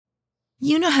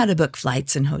You know how to book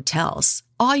flights and hotels.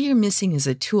 All you're missing is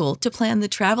a tool to plan the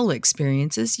travel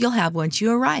experiences you'll have once you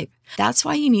arrive. That's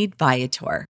why you need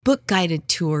Viator. Book guided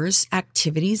tours,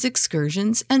 activities,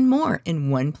 excursions, and more in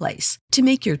one place to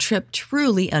make your trip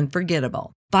truly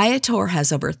unforgettable. Viator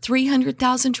has over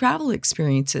 300,000 travel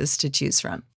experiences to choose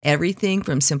from. Everything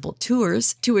from simple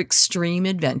tours to extreme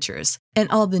adventures and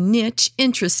all the niche,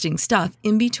 interesting stuff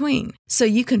in between. So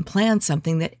you can plan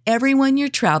something that everyone you're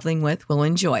traveling with will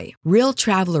enjoy. Real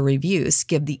traveler reviews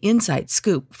give the inside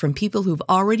scoop from people who've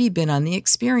already been on the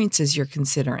experiences you're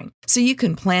considering. So you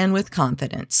can plan with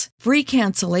confidence. Free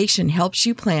cancellation helps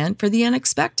you plan for the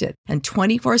unexpected. And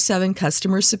 24/7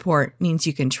 customer support means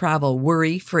you can travel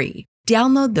worry-free.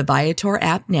 Download the Viator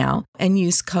app now and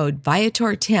use code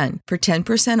Viator10 for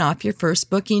 10% off your first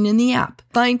booking in the app.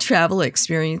 Find travel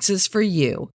experiences for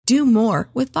you. Do more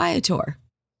with Viator.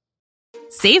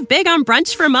 Save big on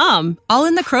brunch for mom, all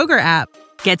in the Kroger app.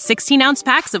 Get 16-ounce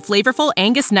packs of flavorful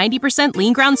Angus 90%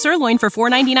 lean ground sirloin for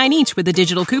 $4.99 each with a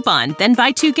digital coupon. Then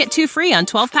buy 2, get 2 free on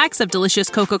 12 packs of delicious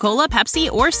Coca-Cola,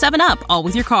 Pepsi, or 7-Up, all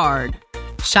with your card.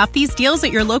 Shop these deals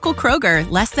at your local Kroger,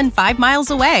 less than 5 miles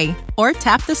away. Or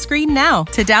tap the screen now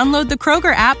to download the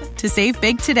Kroger app to save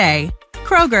big today.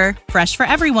 Kroger, fresh for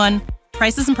everyone.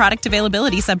 Prices and product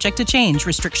availability subject to change.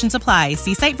 Restrictions apply.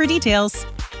 See site for details.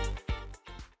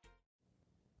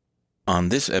 On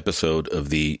this episode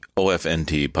of the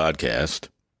OFNT podcast,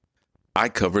 I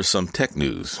cover some tech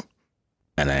news.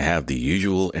 And I have the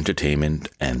usual entertainment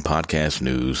and podcast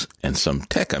news and some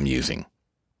tech I'm using.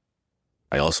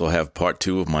 I also have part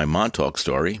 2 of my Montauk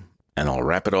story, and I'll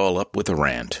wrap it all up with a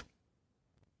rant.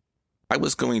 I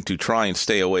was going to try and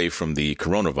stay away from the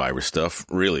coronavirus stuff,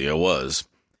 really I was,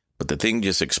 but the thing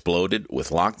just exploded with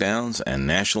lockdowns and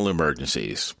national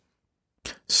emergencies.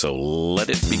 So let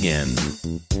it begin.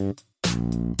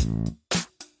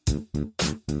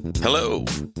 Hello,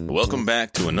 welcome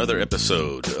back to another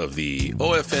episode of the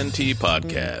OFNT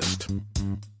podcast.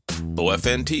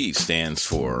 OFNT stands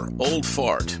for Old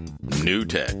Fart, New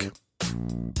Tech.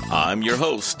 I'm your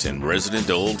host and resident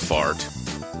old fart,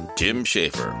 Jim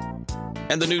Schaefer.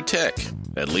 And the new tech,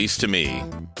 at least to me,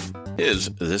 is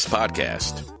this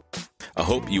podcast. I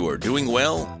hope you are doing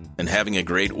well and having a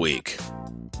great week.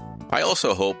 I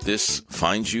also hope this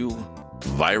finds you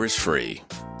virus-free.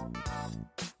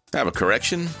 I have a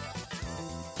correction.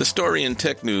 The story in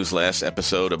Tech News last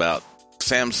episode about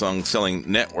Samsung selling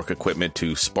network equipment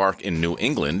to Spark in New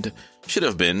England should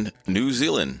have been New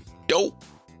Zealand. Dope!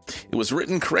 It was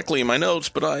written correctly in my notes,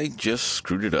 but I just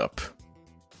screwed it up.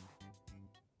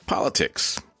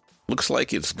 Politics. Looks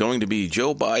like it's going to be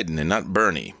Joe Biden and not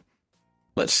Bernie.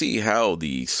 Let's see how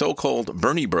the so-called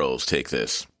Bernie bros take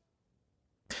this.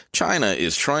 China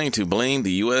is trying to blame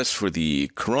the U.S. for the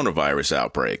coronavirus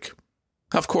outbreak.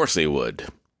 Of course they would.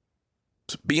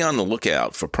 Be on the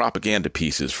lookout for propaganda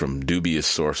pieces from dubious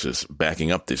sources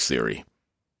backing up this theory.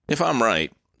 If I'm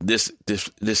right, this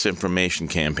disinformation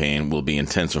campaign will be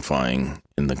intensifying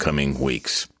in the coming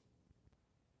weeks.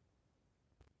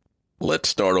 Let's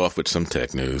start off with some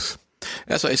tech news.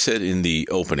 As I said in the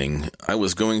opening, I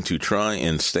was going to try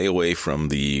and stay away from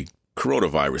the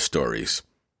coronavirus stories.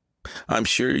 I'm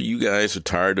sure you guys are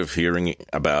tired of hearing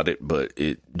about it, but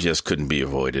it just couldn't be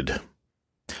avoided.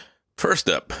 First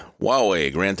up,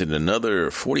 Huawei granted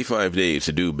another 45 days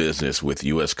to do business with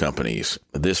U.S. companies.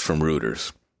 This from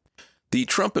Reuters. The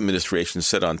Trump administration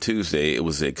said on Tuesday it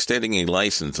was extending a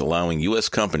license allowing U.S.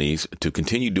 companies to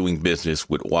continue doing business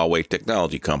with Huawei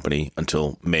Technology Company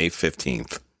until May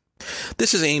 15th.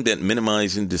 This is aimed at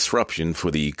minimizing disruption for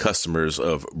the customers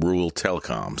of rural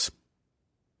telecoms.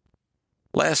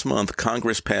 Last month,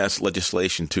 Congress passed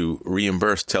legislation to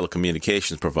reimburse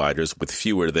telecommunications providers with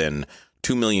fewer than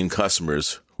 2 million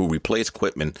customers who replace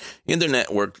equipment in their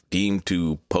network deemed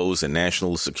to pose a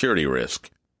national security risk.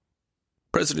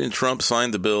 President Trump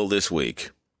signed the bill this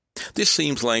week. This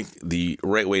seems like the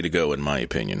right way to go, in my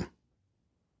opinion.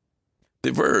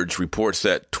 The Verge reports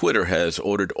that Twitter has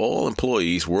ordered all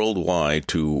employees worldwide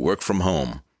to work from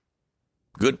home.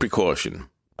 Good precaution.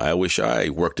 I wish I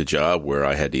worked a job where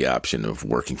I had the option of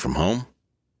working from home.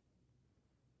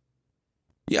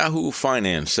 Yahoo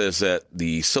Finance says that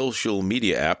the social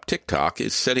media app TikTok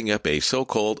is setting up a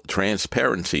so-called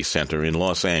transparency center in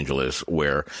Los Angeles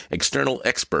where external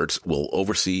experts will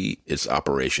oversee its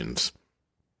operations.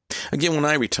 Again, when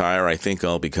I retire, I think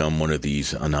I'll become one of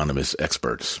these anonymous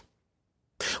experts.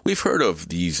 We've heard of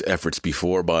these efforts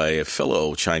before by a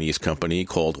fellow Chinese company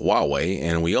called Huawei,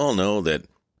 and we all know that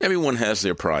everyone has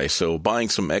their price, so buying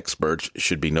some experts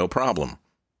should be no problem.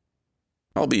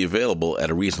 I'll be available at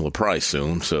a reasonable price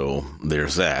soon, so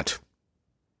there's that.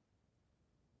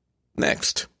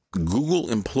 Next, Google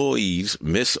employees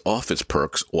miss office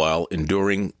perks while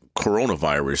enduring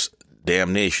coronavirus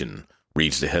damnation,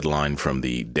 reads the headline from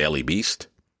the Daily Beast.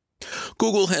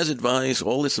 Google has advised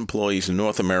all its employees in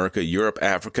North America, Europe,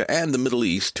 Africa, and the Middle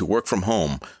East to work from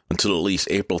home until at least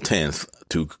April 10th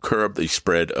to curb the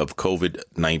spread of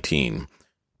COVID-19,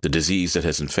 the disease that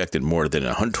has infected more than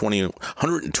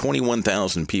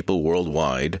 121,000 people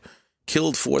worldwide,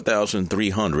 killed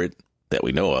 4,300 that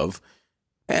we know of,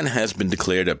 and has been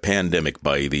declared a pandemic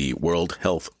by the World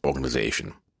Health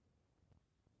Organization.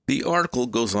 The article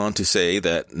goes on to say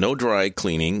that no dry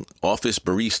cleaning, office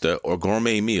barista, or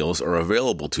gourmet meals are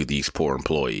available to these poor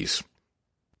employees.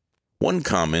 One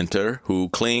commenter who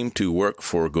claimed to work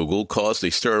for Google caused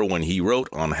a stir when he wrote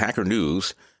on Hacker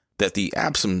News that the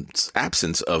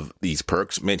absence of these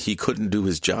perks meant he couldn't do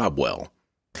his job well.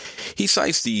 He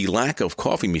cites the lack of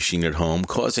coffee machine at home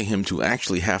causing him to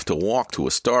actually have to walk to a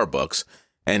Starbucks,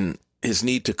 and his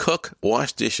need to cook,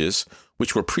 wash dishes,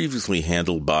 which were previously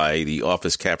handled by the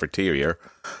office cafeteria,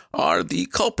 are the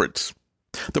culprits.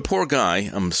 The poor guy,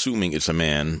 I'm assuming it's a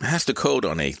man, has to code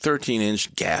on a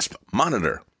 13-inch GASP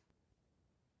monitor.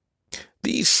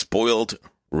 These spoiled,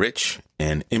 rich,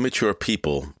 and immature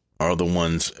people are the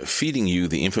ones feeding you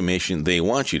the information they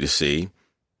want you to see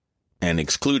and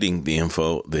excluding the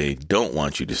info they don't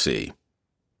want you to see.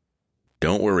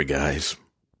 Don't worry, guys.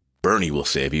 Bernie will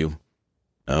save you.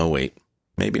 Oh, wait.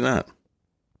 Maybe not.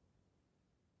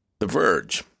 The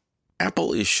Verge.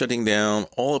 Apple is shutting down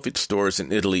all of its stores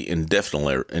in Italy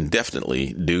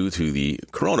indefinitely due to the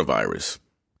coronavirus.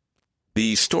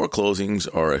 The store closings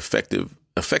are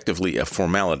effectively a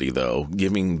formality, though,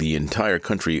 given the entire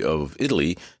country of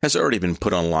Italy has already been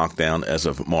put on lockdown as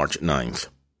of March 9th.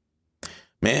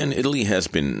 Man, Italy has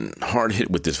been hard hit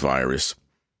with this virus.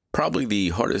 Probably the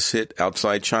hardest hit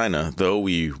outside China, though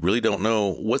we really don't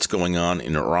know what's going on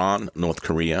in Iran, North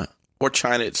Korea, or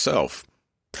China itself.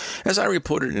 As I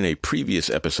reported in a previous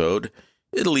episode,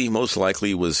 Italy most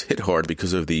likely was hit hard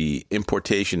because of the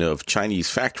importation of Chinese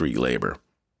factory labor.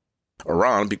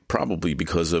 Iran probably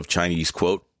because of Chinese,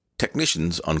 quote,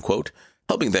 technicians, unquote,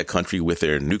 helping that country with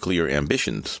their nuclear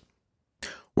ambitions.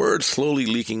 Word slowly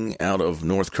leaking out of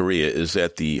North Korea is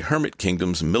that the Hermit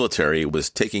Kingdom's military was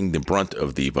taking the brunt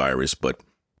of the virus, but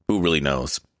who really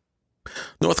knows?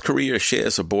 North Korea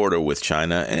shares a border with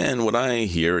China, and what I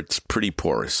hear, it's pretty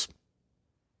porous.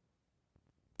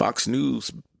 Fox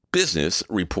News Business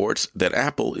reports that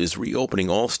Apple is reopening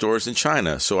all stores in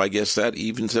China, so I guess that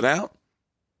evens it out?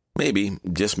 Maybe,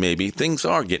 just maybe, things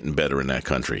are getting better in that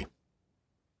country.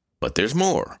 But there's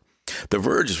more. The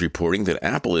Verge is reporting that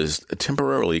Apple is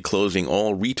temporarily closing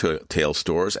all retail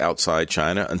stores outside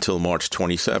China until March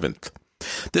 27th.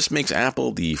 This makes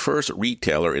Apple the first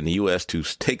retailer in the U.S. to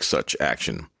take such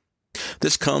action.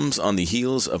 This comes on the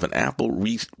heels of an Apple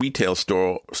retail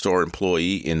store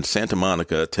employee in Santa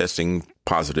Monica testing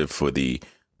positive for the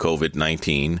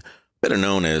COVID-19, better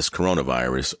known as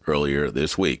coronavirus, earlier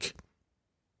this week.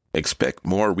 Expect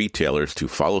more retailers to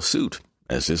follow suit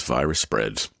as this virus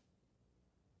spreads.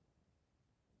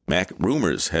 Mac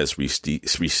Rumors has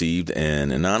received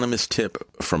an anonymous tip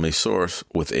from a source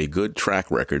with a good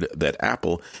track record that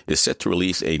Apple is set to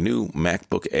release a new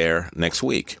MacBook Air next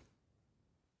week.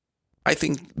 I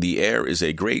think the Air is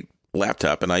a great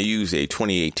laptop, and I use a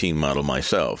 2018 model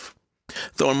myself.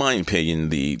 Though in my opinion,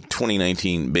 the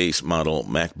 2019 base model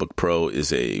MacBook Pro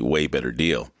is a way better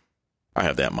deal. I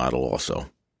have that model also.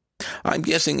 I'm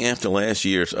guessing after last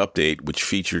year's update, which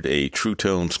featured a True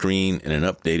Tone screen and an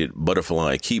updated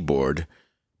Butterfly keyboard,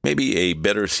 maybe a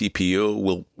better CPU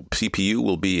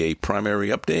will be a primary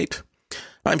update.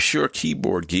 I'm sure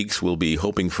keyboard geeks will be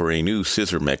hoping for a new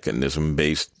scissor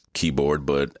mechanism-based keyboard,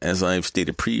 but as I've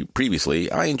stated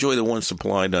previously, I enjoy the one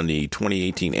supplied on the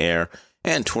 2018 Air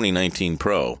and 2019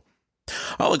 Pro.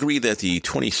 I'll agree that the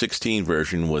 2016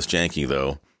 version was janky,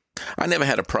 though. I never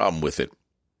had a problem with it.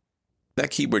 That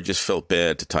keyboard just felt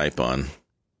bad to type on.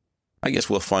 I guess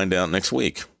we'll find out next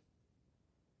week.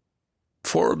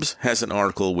 Forbes has an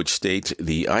article which states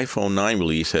the iPhone 9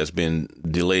 release has been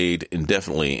delayed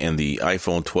indefinitely and the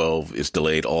iPhone 12 is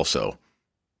delayed also.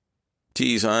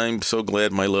 Geez, I'm so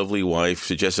glad my lovely wife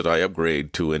suggested I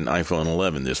upgrade to an iPhone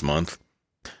 11 this month.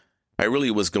 I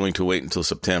really was going to wait until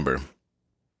September.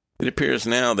 It appears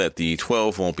now that the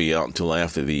 12 won't be out until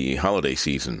after the holiday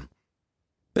season.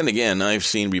 Then again, I've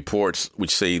seen reports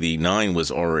which say the 9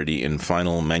 was already in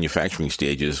final manufacturing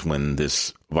stages when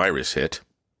this virus hit.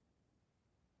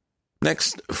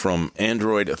 Next, from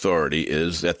Android Authority,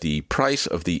 is that the price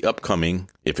of the upcoming,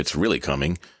 if it's really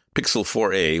coming, Pixel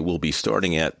 4a will be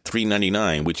starting at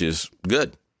 $399, which is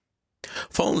good.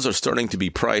 Phones are starting to be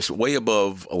priced way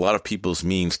above a lot of people's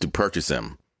means to purchase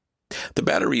them. The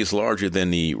battery is larger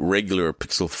than the regular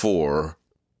Pixel 4,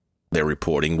 they're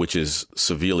reporting, which is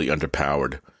severely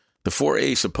underpowered. The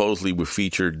 4A supposedly will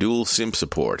feature dual SIM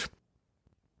support.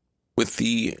 With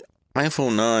the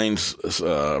iPhone 9's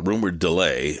rumored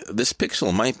delay, this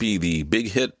Pixel might be the big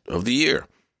hit of the year.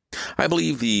 I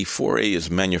believe the 4A is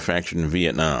manufactured in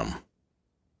Vietnam.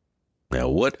 Now,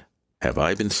 what have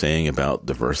I been saying about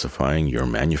diversifying your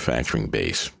manufacturing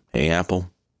base? Hey, Apple?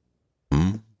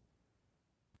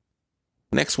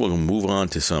 Next, we'll move on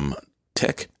to some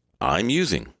tech I'm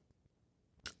using.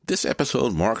 This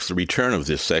episode marks the return of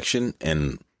this section,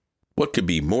 and what could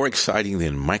be more exciting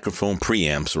than microphone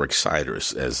preamps or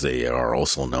exciters, as they are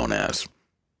also known as?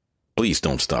 Please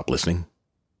don't stop listening.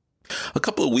 A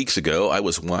couple of weeks ago, I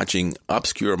was watching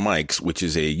Obscure Mics, which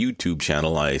is a YouTube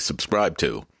channel I subscribe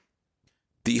to.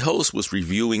 The host was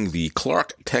reviewing the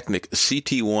Clark Technic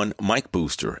CT1 mic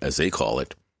booster, as they call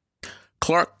it.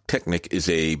 Clark Technic is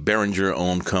a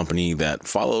Behringer-owned company that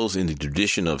follows in the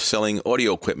tradition of selling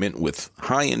audio equipment with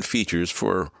high-end features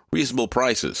for reasonable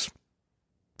prices.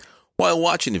 While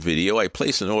watching the video, I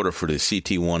placed an order for the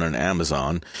CT1 on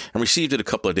Amazon and received it a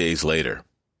couple of days later.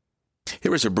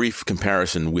 Here is a brief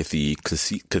comparison with the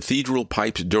Cathedral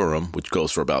Pipes Durham, which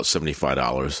goes for about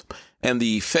 $75, and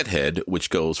the Fethead,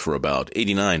 which goes for about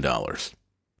 $89.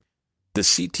 The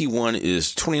CT1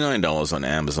 is $29 on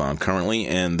Amazon currently,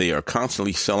 and they are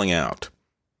constantly selling out.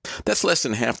 That's less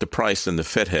than half the price than the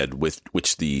Fethead,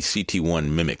 which the CT1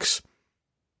 mimics.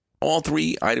 All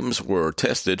three items were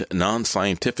tested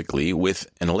non-scientifically with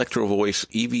an Electro Voice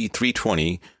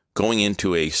EV320 going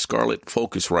into a Scarlett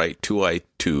Focusrite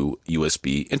 2i2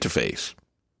 USB interface.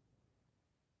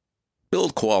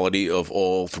 Build quality of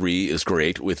all three is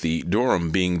great, with the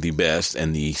Durham being the best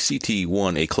and the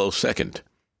CT1 a close second.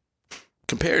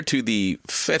 Compared to the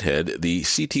Fethead, the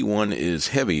CT1 is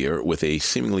heavier with a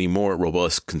seemingly more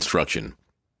robust construction.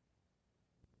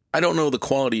 I don't know the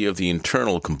quality of the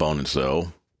internal components,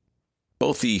 though.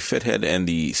 Both the Fethead and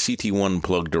the CT1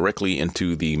 plug directly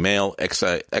into the male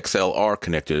XLR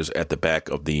connectors at the back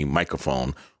of the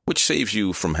microphone, which saves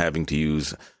you from having to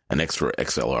use an extra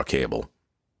XLR cable.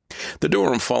 The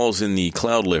Durham follows in the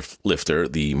Cloud Lifter,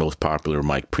 the most popular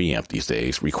mic preamp these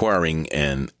days, requiring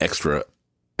an extra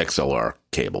XLR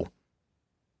cable.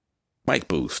 Mic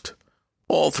boost.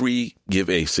 All three give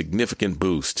a significant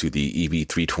boost to the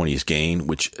EV320's gain,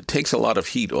 which takes a lot of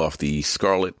heat off the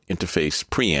Scarlett interface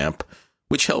preamp,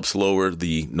 which helps lower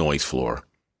the noise floor.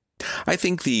 I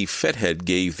think the Fethead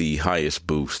gave the highest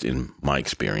boost in my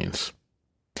experience.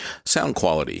 Sound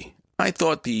quality. I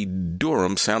thought the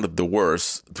Durham sounded the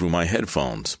worst through my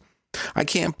headphones. I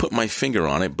can't put my finger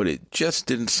on it, but it just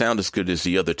didn't sound as good as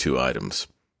the other two items.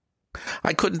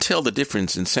 I couldn't tell the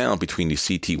difference in sound between the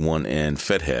CT1 and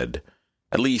Fethead.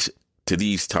 At least to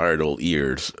these tired old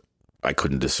ears, I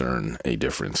couldn't discern a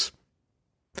difference.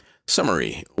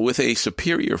 Summary. With a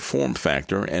superior form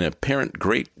factor and apparent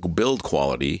great build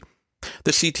quality,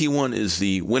 the CT1 is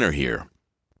the winner here.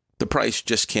 The price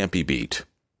just can't be beat.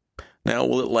 Now,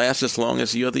 will it last as long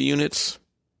as the other units?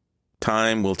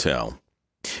 Time will tell.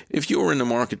 If you're in the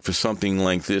market for something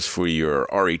like this for your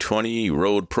RE20,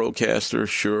 Rode Procaster,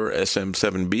 Shure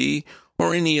SM7B,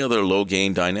 or any other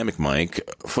low-gain dynamic mic,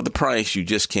 for the price you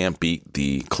just can't beat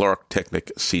the Clark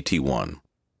Technic CT1.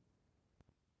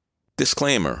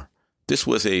 Disclaimer. This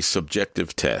was a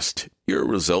subjective test. Your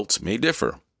results may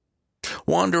differ.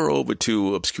 Wander over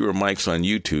to Obscure Mics on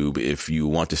YouTube if you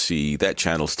want to see that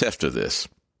channel's test of this.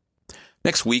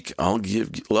 Next week, I'll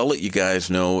let you guys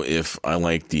know if I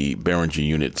like the Behringer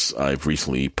units I've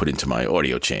recently put into my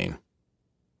audio chain.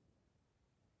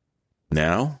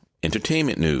 Now,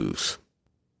 entertainment news.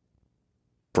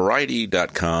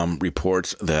 Variety.com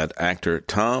reports that actor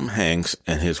Tom Hanks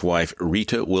and his wife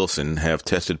Rita Wilson have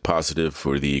tested positive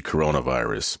for the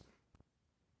coronavirus.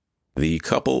 The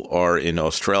couple are in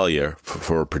Australia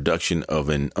for production of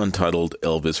an untitled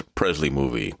Elvis Presley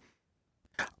movie.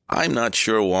 I'm not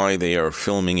sure why they are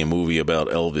filming a movie about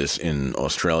Elvis in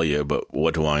Australia, but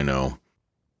what do I know?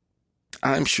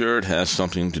 I'm sure it has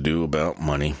something to do about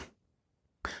money.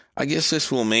 I guess this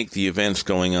will make the events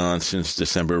going on since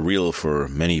December real for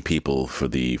many people for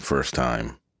the first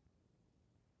time.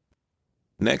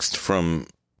 Next, from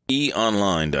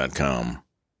eOnline.com.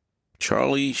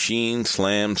 Charlie Sheen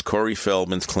slams Corey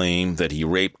Feldman's claim that he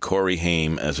raped Corey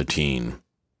Haim as a teen.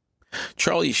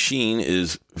 Charlie Sheen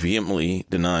is vehemently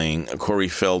denying Corey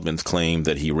Feldman's claim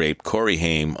that he raped Corey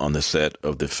Haim on the set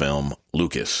of the film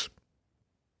Lucas.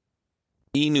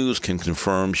 E! News can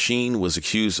confirm Sheen was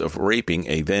accused of raping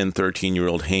a then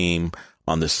 13-year-old Haim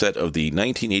on the set of the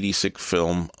 1986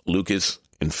 film Lucas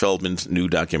and Feldman's new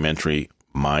documentary,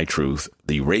 My Truth,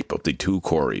 The Rape of the Two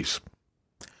Coreys.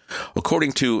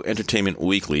 According to Entertainment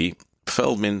Weekly,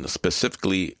 Feldman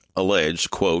specifically alleged,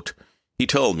 quote, "He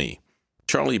told me,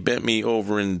 Charlie bent me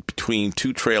over in between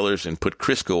two trailers and put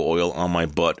Crisco oil on my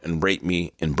butt and raped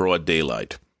me in broad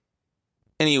daylight.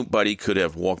 Anybody could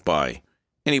have walked by.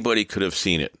 Anybody could have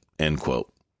seen it," end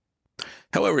quote.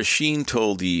 However, Sheen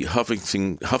told the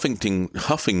Huffington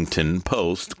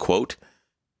Post, quote,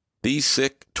 "These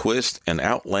sick, twist, and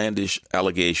outlandish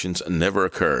allegations never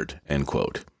occurred," end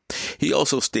quote. He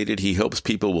also stated he hopes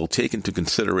people will take into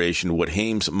consideration what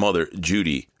Haim's mother,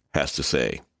 Judy, has to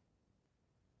say.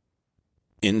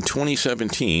 In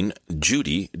 2017,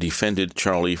 Judy defended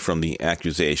Charlie from the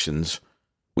accusations,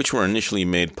 which were initially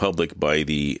made public by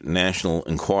the National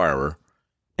Enquirer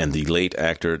and the late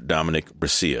actor Dominic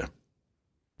Brescia.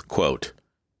 Quote,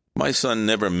 "My son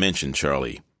never mentioned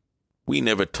Charlie. We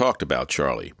never talked about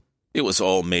Charlie. It was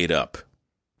all made up.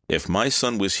 If my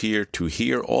son was here to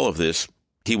hear all of this,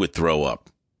 he would throw up,"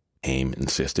 Haim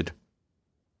insisted.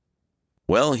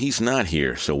 Well, he's not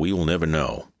here, so we will never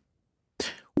know.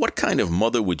 What kind of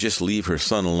mother would just leave her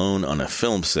son alone on a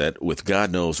film set with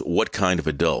God knows what kind of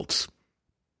adults?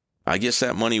 I guess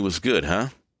that money was good, huh?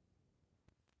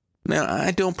 Now, I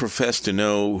don't profess to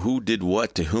know who did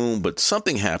what to whom, but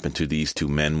something happened to these two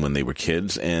men when they were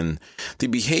kids, and the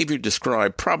behavior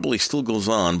described probably still goes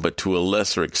on, but to a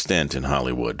lesser extent in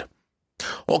Hollywood.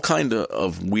 All kind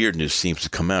of weirdness seems to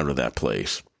come out of that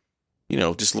place.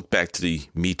 Just look back to the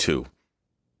Me Too.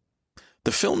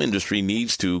 The film industry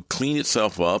needs to clean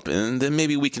itself up, and then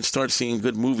maybe we can start seeing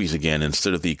good movies again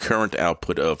instead of the current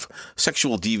output of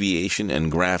sexual deviation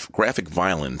and graphic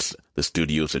violence the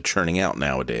studios are churning out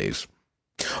nowadays.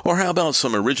 Or how about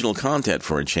some original content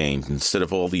for a change instead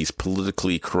of all these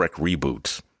politically correct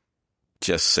reboots?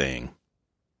 Just saying.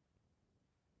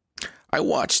 I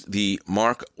watched the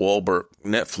Mark Wahlberg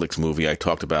Netflix movie I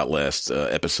talked about last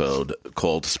episode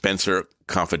called Spencer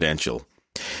Confidential.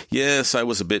 Yes, I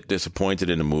was a bit disappointed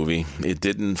in the movie. It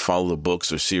didn't follow the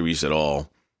books or series at all.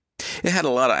 It had a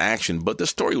lot of action, but the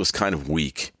story was kind of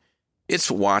weak. It's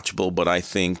watchable, but I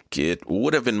think it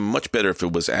would have been much better if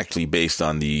it was actually based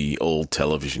on the old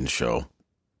television show.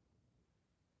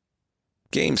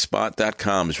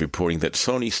 GameSpot.com is reporting that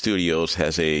Sony Studios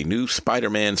has a new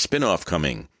Spider-Man spin-off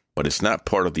coming, but it's not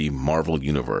part of the Marvel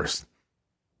Universe.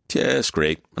 Just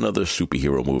great. Another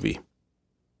superhero movie.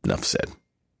 Enough said.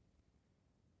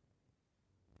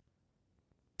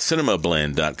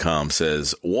 CinemaBlend.com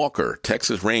says, Walker,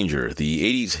 Texas Ranger, the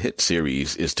 80s hit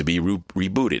series, is to be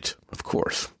rebooted, of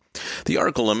course. The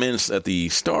article laments that the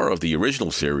star of the original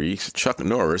series, Chuck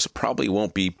Norris, probably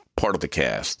won't be part of the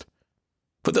cast.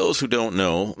 For those who don't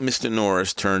know, Mr.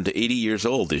 Norris turned 80 years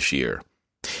old this year.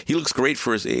 He looks great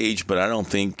for his age, but I don't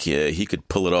think he could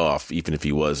pull it off, even if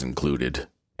he was included.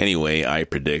 Anyway, I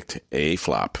predict a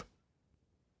flop.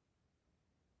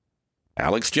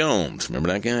 Alex Jones, remember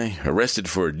that guy? Arrested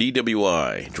for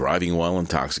DWI, driving while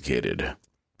intoxicated.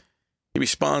 He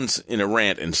responds in a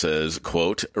rant and says,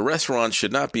 quote, restaurants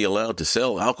should not be allowed to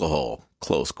sell alcohol,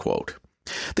 close quote.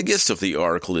 The gist of the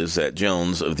article is that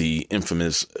Jones of the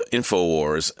infamous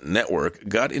InfoWars network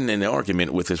got in an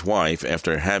argument with his wife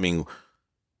after having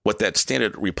what that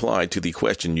standard reply to the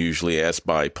question usually asked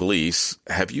by police,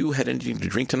 have you had anything to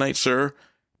drink tonight, sir?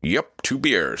 Yep, 2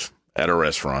 beers at a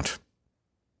restaurant.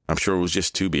 I'm sure it was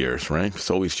just 2 beers, right?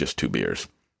 It's always just 2 beers.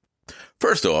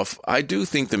 First off, I do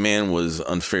think the man was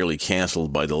unfairly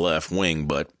canceled by the left wing,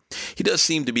 but he does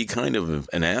seem to be kind of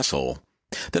an asshole.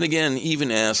 Then again,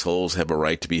 even assholes have a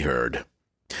right to be heard.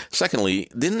 Secondly,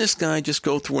 didn't this guy just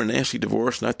go through a nasty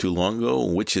divorce not too long ago,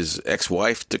 in which his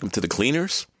ex-wife took him to the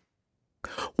cleaners?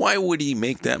 Why would he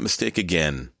make that mistake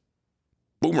again?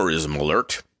 Boomerism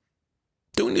alert.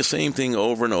 Doing the same thing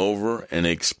over and over and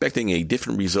expecting a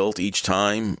different result each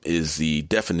time is the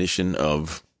definition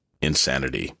of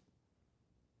insanity.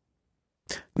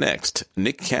 Next,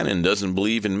 Nick Cannon doesn't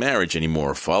believe in marriage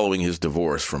anymore following his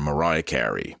divorce from Mariah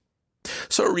Carey.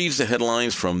 So reads the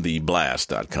headlines from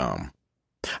theblast.com.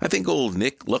 I think old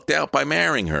Nick lucked out by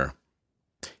marrying her.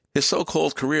 His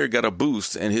so-called career got a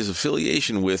boost, and his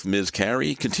affiliation with Ms.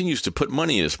 Carey continues to put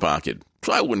money in his pocket,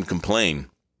 so I wouldn't complain.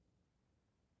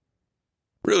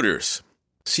 Reuters.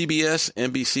 CBS,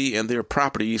 NBC, and their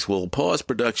properties will pause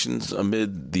productions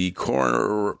amid the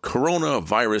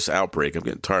coronavirus outbreak. I'm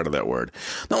getting tired of that word.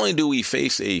 Not only do we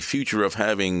face a future of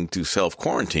having to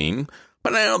self-quarantine,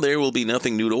 but now there will be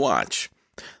nothing new to watch.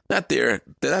 Not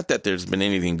that there's been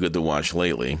anything good to watch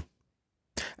lately.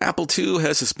 Apple II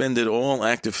has suspended all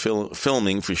active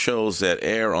filming for shows that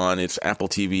air on its Apple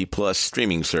TV Plus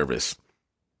streaming service.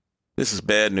 This is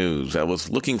bad news. I was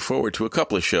looking forward to a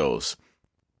couple of shows,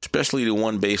 especially the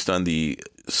one based on the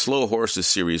Slow Horses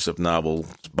series of novels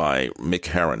by Mick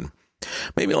Herron.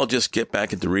 Maybe I'll just get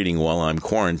back into reading while I'm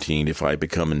quarantined if I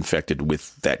become infected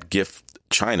with that gift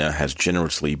China has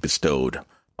generously bestowed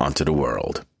onto the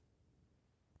world.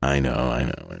 I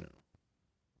know.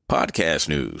 Podcast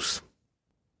news.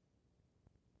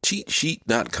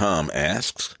 CheatSheet.com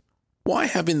asks, why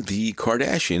haven't the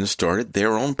Kardashians started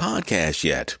their own podcast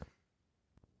yet?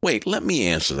 Wait, let me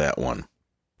answer that one.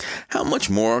 How much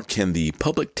more can the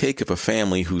public take of a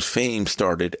family whose fame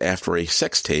started after a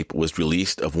sex tape was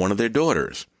released of one of their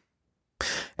daughters,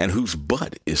 and whose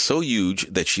butt is so huge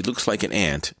that she looks like an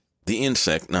ant, the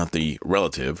insect, not the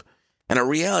relative, and a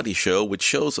reality show which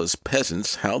shows us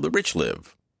peasants how the rich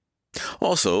live?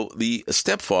 Also, the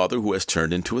stepfather who has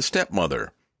turned into a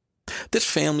stepmother. This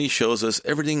family shows us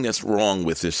everything that's wrong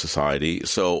with this society,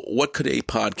 so what could a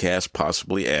podcast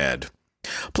possibly add?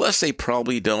 Plus, they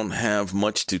probably don't have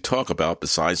much to talk about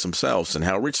besides themselves and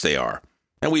how rich they are.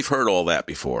 And we've heard all that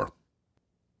before.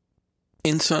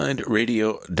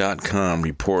 InsideRadio.com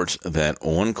reports that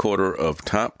 1/4 of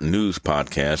top news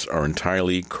podcasts are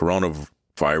entirely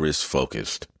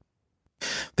coronavirus-focused.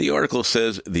 The article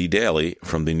says The Daily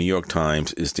from the New York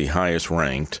Times is the highest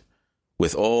ranked,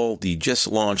 with all the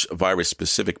just-launched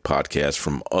virus-specific podcasts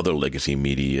from other legacy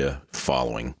media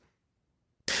following.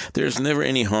 There's never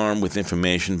any harm with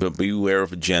information, but beware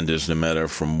of agendas no matter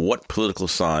from what political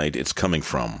side it's coming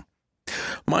from.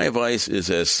 My advice is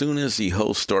as soon as the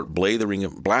hosts start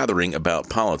blathering about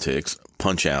politics,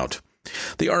 punch out.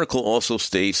 The article also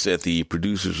states that the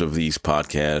producers of these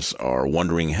podcasts are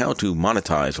wondering how to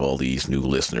monetize all these new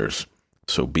listeners.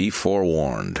 So be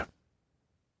forewarned.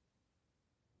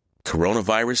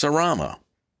 Coronavirus-orama.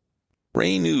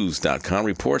 RayNews.com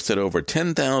reports that over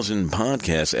 10,000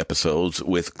 podcast episodes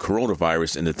with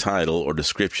coronavirus in the title or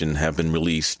description have been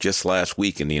released just last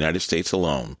week in the United States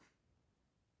alone.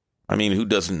 I mean, who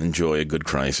doesn't enjoy a good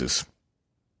crisis?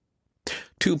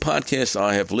 2 podcasts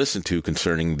I have listened to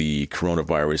concerning the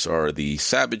coronavirus are The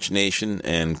Savage Nation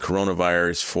and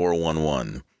Coronavirus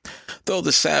 411. Though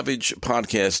the Savage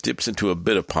podcast dips into a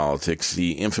bit of politics,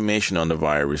 the information on the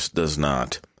virus does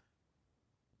not.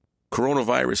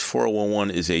 Coronavirus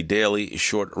 411 is a daily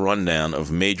short rundown of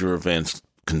major events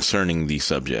concerning the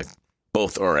subject.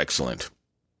 Both are excellent.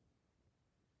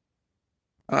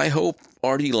 I hope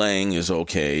Artie Lang is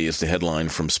okay is the headline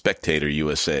from Spectator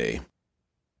USA.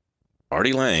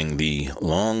 Artie Lang, the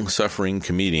long-suffering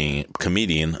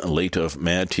comedian late of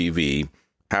Mad TV,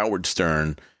 Howard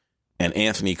Stern, and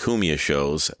Anthony Cumia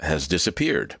shows, has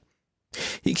disappeared.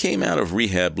 He came out of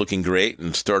rehab looking great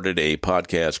and started a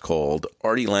podcast called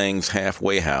Artie Lang's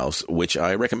Halfway House, which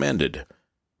I recommended.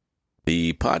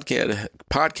 The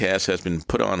podcast has been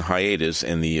put on hiatus,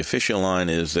 and the official line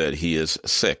is that he is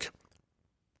sick.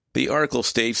 The article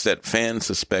states that fans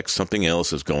suspect something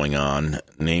else is going on,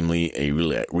 namely a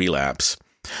relapse.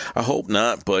 I hope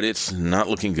not, but it's not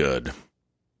looking good.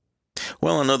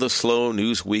 Well, another slow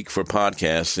news week for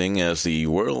podcasting as the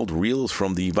world reels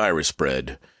from the virus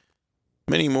spread.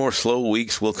 Many more slow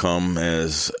weeks will come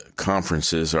as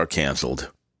conferences are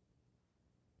canceled.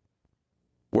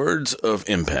 Words of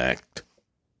impact.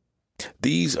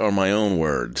 These are my own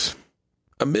words.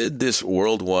 Amid this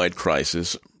worldwide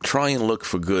crisis, try and look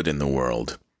for good in the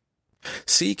world.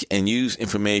 Seek and use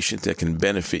information that can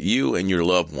benefit you and your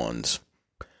loved ones.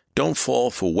 Don't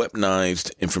fall for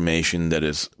weaponized information that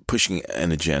is pushing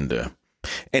an agenda,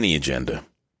 any agenda.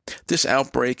 This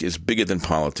outbreak is bigger than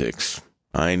politics.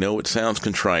 I know it sounds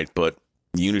contrite, but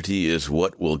unity is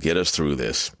what will get us through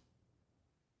this.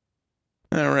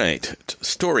 All right,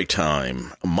 story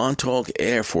time. Montauk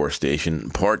Air Force Station,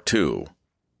 Part 2.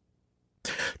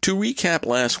 To recap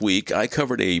last week, I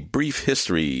covered a brief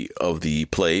history of the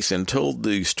place and told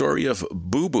the story of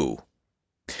Boo Boo.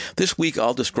 This week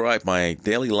I'll describe my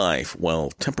daily life while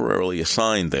temporarily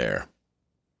assigned there.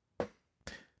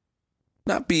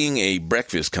 Not being a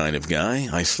breakfast kind of guy,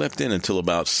 I slept in until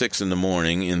about 6 in the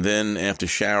morning, and then after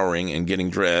showering and getting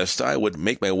dressed, I would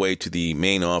make my way to the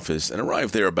main office and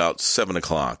arrive there about 7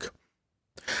 o'clock.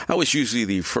 I was usually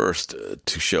the first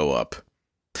to show up.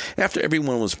 After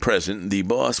everyone was present, the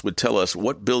boss would tell us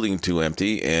what building to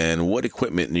empty and what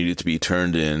equipment needed to be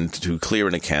turned in to clear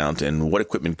an account and what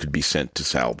equipment could be sent to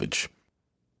salvage.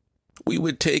 We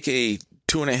would take a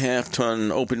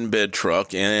 2.5-ton open bed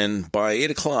truck, and by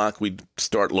 8 o'clock, we'd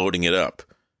start loading it up.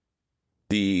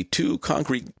 The 2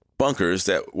 concrete bunkers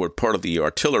that were part of the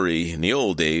artillery in the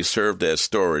old days served as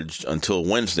storage until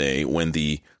Wednesday, when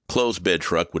the closed bed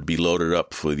truck would be loaded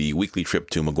up for the weekly trip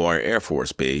to McGuire Air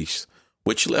Force Base,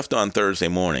 which left on Thursday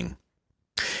morning.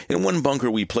 In one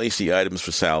bunker, we placed the items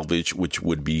for salvage, which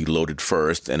would be loaded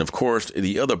first, and of course,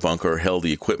 the other bunker held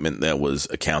the equipment that was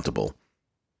accountable.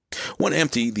 When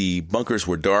empty, the bunkers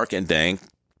were dark and dank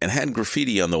and had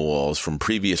graffiti on the walls from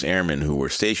previous airmen who were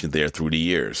stationed there through the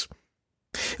years.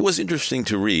 It was interesting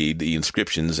to read the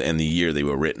inscriptions and the year they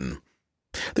were written.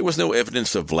 There was no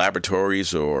evidence of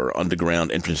laboratories or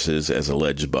underground entrances as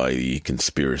alleged by the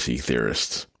conspiracy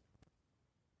theorists.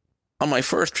 On my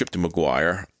first trip to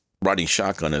McGuire, riding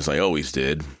shotgun as I always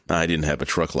did, I didn't have a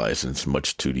truck license,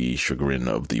 much to the chagrin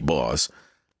of the boss.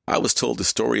 I was told the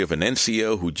story of an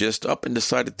NCO who just up and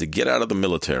decided to get out of the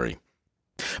military.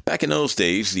 Back in those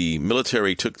days, the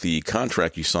military took the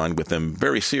contract you signed with them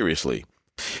very seriously.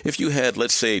 If you had,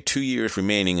 let's say, 2 years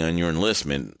remaining on your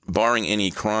enlistment, barring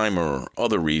any crime or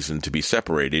other reason to be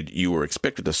separated, you were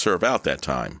expected to serve out that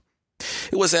time.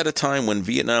 It was at a time when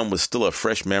Vietnam was still a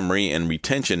fresh memory and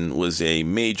retention was a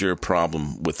major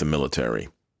problem with the military.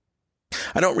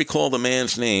 I don't recall the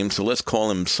man's name, so let's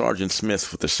call him Sergeant Smith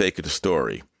for the sake of the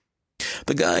story.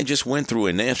 The guy just went through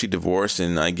a nasty divorce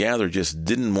and I gather just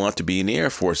didn't want to be in the Air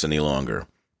Force any longer.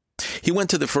 He went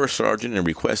to the first sergeant and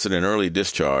requested an early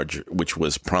discharge, which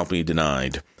was promptly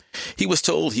denied. He was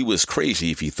told he was crazy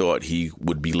if he thought he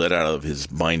would be let out of his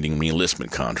binding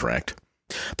reenlistment contract.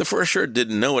 The first shirt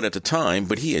didn't know it at the time,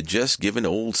 but he had just given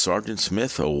old Sergeant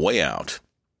Smith a way out.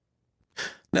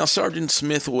 Now, Sergeant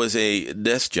Smith was a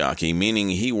desk jockey, meaning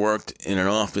he worked in an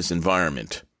office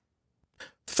environment.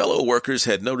 Fellow workers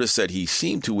had noticed that he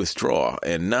seemed to withdraw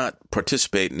and not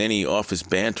participate in any office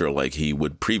banter like he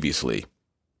would previously.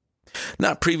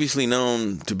 Not previously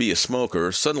known to be a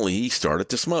smoker, suddenly he started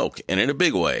to smoke, and in a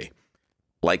big way,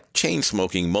 like chain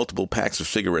smoking multiple packs of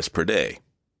cigarettes per day.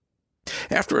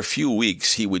 After a few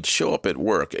weeks, he would show up at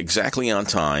work exactly on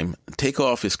time, take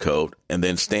off his coat, and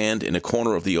then stand in a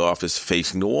corner of the office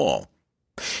facing the wall.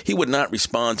 He would not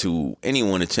respond to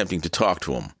anyone attempting to talk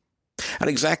to him. At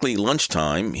exactly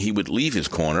lunchtime, he would leave his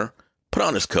corner, put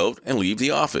on his coat, and leave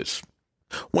the office.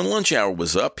 When lunch hour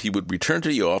was up, he would return to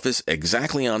the office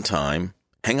exactly on time,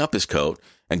 hang up his coat,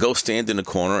 and go stand in the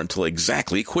corner until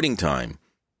exactly quitting time.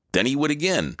 Then he would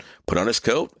again put on his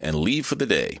coat and leave for the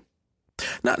day.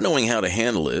 Not knowing how to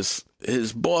handle this,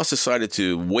 his boss decided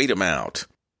to wait him out.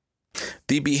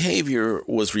 The behavior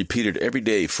was repeated every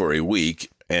day for a week,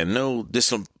 and no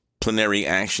disciplinary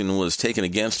action was taken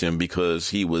against him because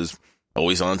he was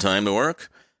always on time to work,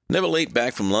 never late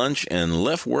back from lunch, and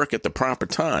left work at the proper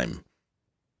time.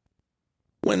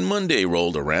 When Monday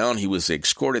rolled around, he was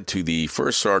escorted to the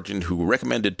first sergeant, who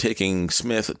recommended taking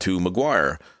Smith to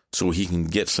McGuire so he can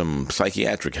get some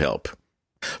psychiatric help.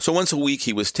 So once a week,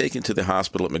 he was taken to the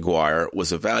hospital at McGuire,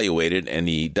 was evaluated, and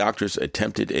the doctors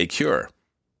attempted a cure.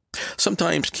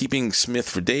 Sometimes keeping Smith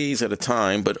for days at a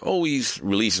time, but always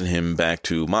releasing him back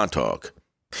to Montauk.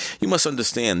 You must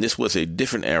understand, this was a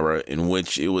different era in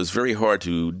which it was very hard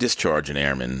to discharge an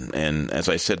airman, and as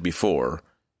I said before,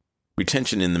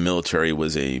 retention in the military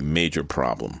was a major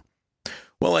problem.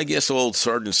 Well, I guess old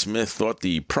Sergeant Smith thought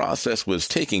the process was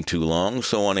taking too long,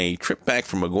 so on a trip back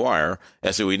from McGuire,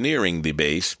 as they were nearing the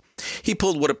base, he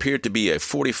pulled what appeared to be a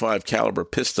 .45 caliber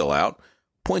pistol out,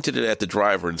 pointed it at the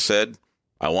driver, and said,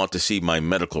 "I want to see my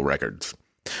medical records."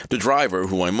 The driver,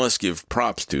 who I must give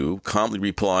props to, calmly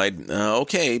replied,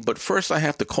 "Okay, but first I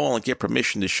have to call and get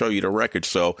permission to show you the records,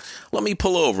 so let me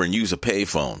pull over and use a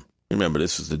payphone." Remember,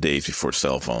 this was the days before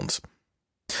cell phones.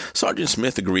 Sergeant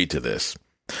Smith agreed to this.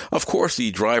 Of course,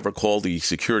 the driver called the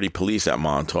security police at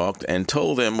Montauk and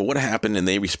told them what happened, and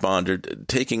they responded,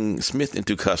 taking Smith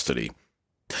into custody.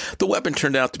 The weapon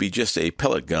turned out to be just a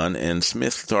pellet gun, and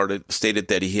Smith stated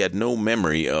that he had no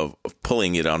memory of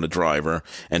pulling it on the driver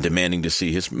and demanding to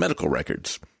see his medical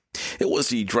records. It was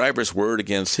the driver's word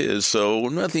against his, so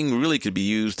nothing really could be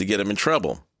used to get him in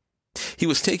trouble. He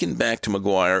was taken back to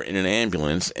McGuire in an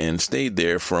ambulance and stayed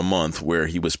there for a month, where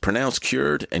he was pronounced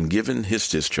cured and given his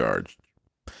discharge.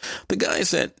 The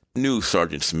guys that knew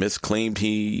Sergeant Smith claimed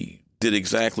he did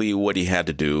exactly what he had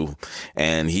to do,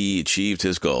 and he achieved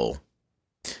his goal.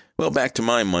 Well, back to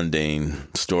my mundane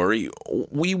story.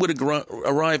 We would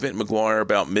arrive at McGuire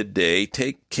about midday,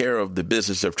 take care of the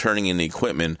business of turning in the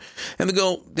equipment, and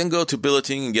then go to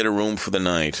billeting and get a room for the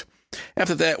night.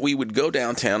 After that, we would go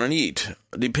downtown and eat.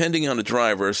 Depending on the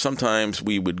driver, sometimes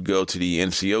we would go to the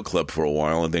NCO club for a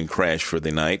while and then crash for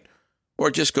the night,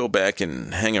 or just go back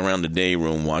and hang around the day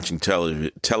room watching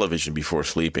television before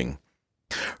sleeping.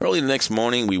 Early the next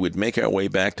morning, we would make our way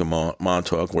back to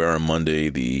Montauk, where on Monday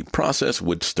the process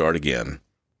would start again.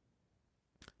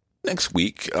 Next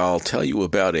week, I'll tell you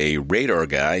about a radar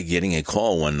guy getting a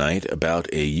call one night about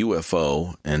a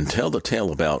UFO and tell the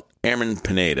tale about Airman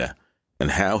Pineda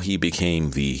and how he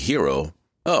became the hero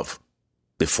of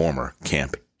the former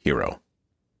camp hero.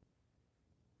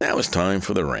 Now it's time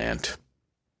for the rant.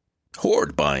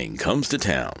 Hoard buying comes to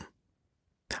town.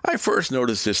 I first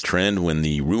noticed this trend when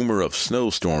the rumor of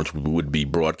snowstorms would be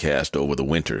broadcast over the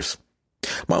winters.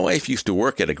 My wife used to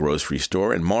work at a grocery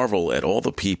store and marvel at all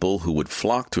the people who would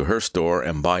flock to her store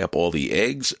and buy up all the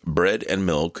eggs, bread, and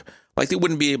milk like they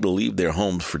wouldn't be able to leave their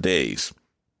homes for days.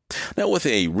 Now, with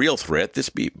a real threat, this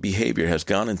behavior has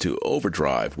gone into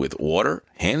overdrive with water,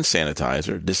 hand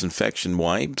sanitizer, disinfection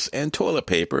wipes, and toilet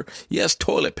paper. Yes,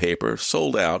 toilet paper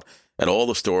sold out at all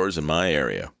the stores in my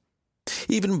area.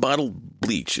 Even bottled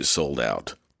bleach is sold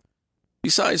out.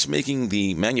 Besides making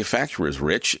the manufacturers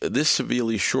rich, this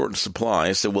severely shortens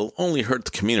supplies that will only hurt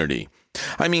the community.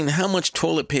 I mean, how much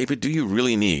toilet paper do you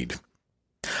really need?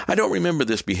 I don't remember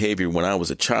this behavior when I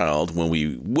was a child, when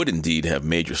we would indeed have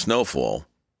major snowfall.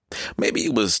 Maybe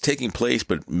it was taking place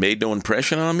but made no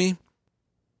impression on me?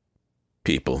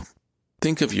 People,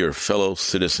 think of your fellow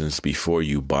citizens before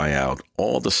you buy out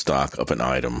all the stock of an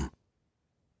item.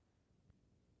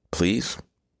 Please?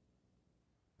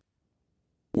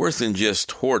 Worse than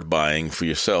just hoard buying for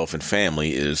yourself and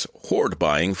family is hoard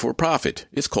buying for profit.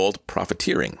 It's called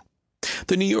profiteering.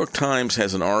 The New York Times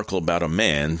has an article about a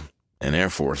man, an Air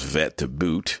Force vet to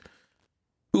boot,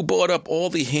 who bought up all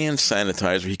the hand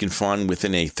sanitizer he can find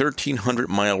within a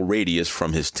 1,300-mile radius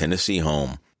from his Tennessee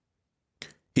home.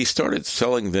 He started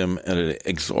selling them at an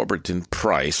exorbitant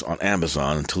price on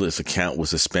Amazon until his account was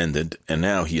suspended, and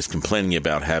now he is complaining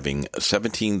about having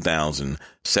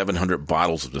 17,700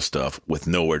 bottles of the stuff with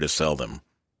nowhere to sell them.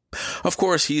 Of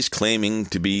course, he's claiming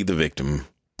to be the victim.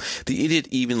 The idiot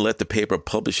even let the paper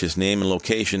publish his name and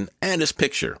location and his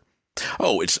picture.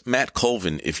 Oh, it's Matt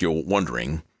Colvin, if you're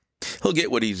wondering. He'll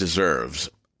get what he deserves.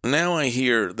 Now I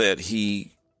hear that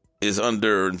he is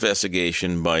under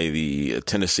investigation by the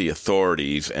Tennessee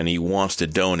authorities, and he wants to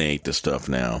donate the stuff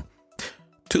now.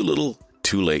 Too little,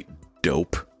 too late,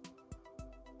 dope.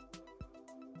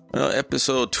 Well,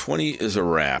 episode 20 is a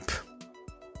wrap.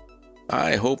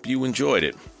 I hope you enjoyed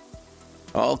it.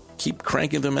 I'll keep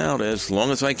cranking them out as long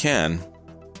as I can.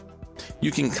 You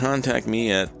can contact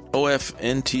me at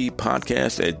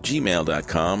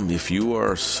ofntpodcast@gmail.com if you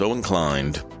are so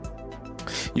inclined.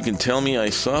 You can tell me I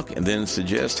suck and then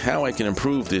suggest how I can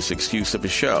improve this excuse of a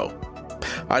show.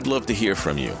 I'd love to hear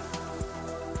from you.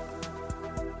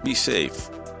 Be safe,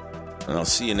 and I'll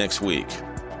see you next week.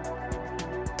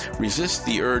 Resist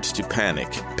the urge to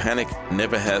panic. Panic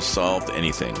never has solved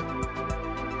anything.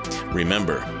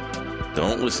 Remember,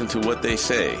 don't listen to what they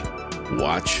say.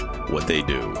 Watch what they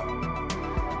do.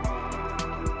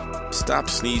 Stop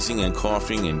sneezing and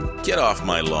coughing and get off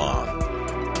my lawn.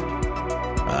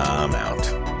 I'm out.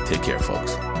 Take care,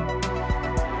 folks.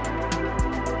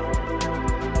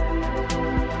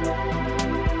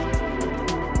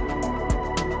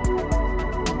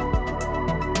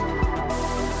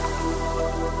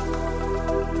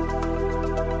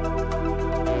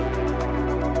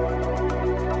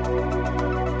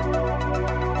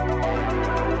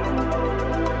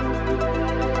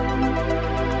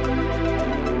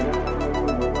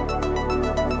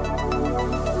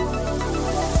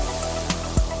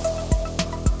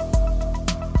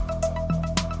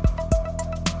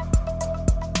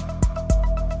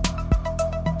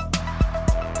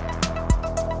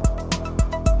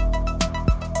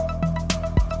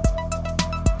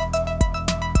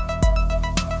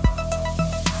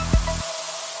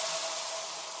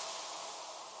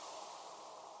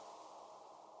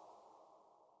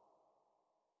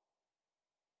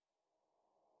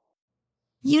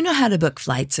 You know how to book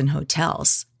flights and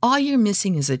hotels. All you're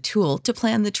missing is a tool to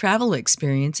plan the travel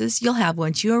experiences you'll have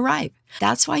once you arrive.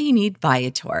 That's why you need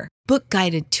Viator. Book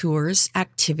guided tours,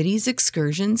 activities,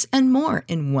 excursions, and more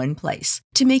in one place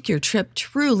to make your trip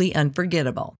truly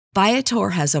unforgettable.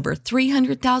 Viator has over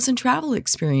 300,000 travel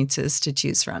experiences to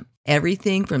choose from.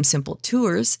 Everything from simple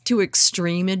tours to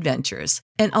extreme adventures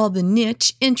and all the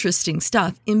niche, interesting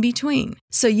stuff in between.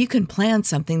 So you can plan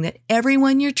something that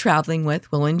everyone you're traveling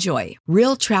with will enjoy.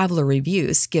 Real traveler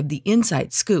reviews give the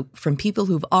inside scoop from people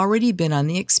who've already been on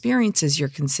the experiences you're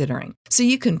considering. So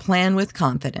you can plan with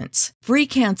confidence. Free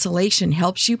cancellation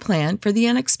helps you plan for the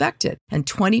unexpected. And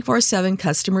 24/7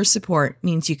 customer support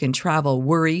means you can travel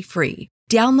worry-free.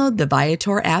 Download the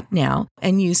Viator app now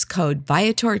and use code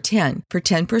Viator10 for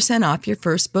 10% off your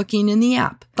first booking in the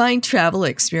app. Find travel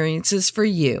experiences for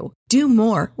you. Do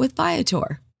more with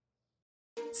Viator.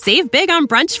 Save big on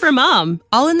brunch for mom,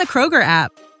 all in the Kroger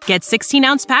app. Get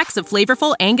 16-ounce packs of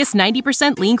flavorful Angus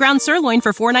 90% lean ground sirloin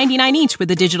for $4.99 each with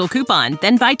a digital coupon.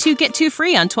 Then buy 2, get 2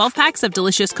 free on 12 packs of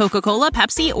delicious Coca-Cola,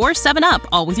 Pepsi, or 7-Up,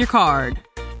 all with your card.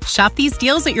 Shop these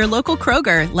deals at your local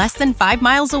Kroger, less than 5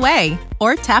 miles away.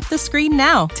 Or tap the screen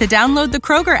now to download the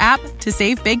Kroger app to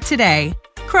save big today.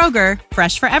 Kroger,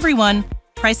 fresh for everyone.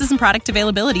 Prices and product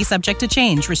availability subject to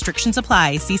change. Restrictions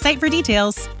apply. See site for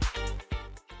details.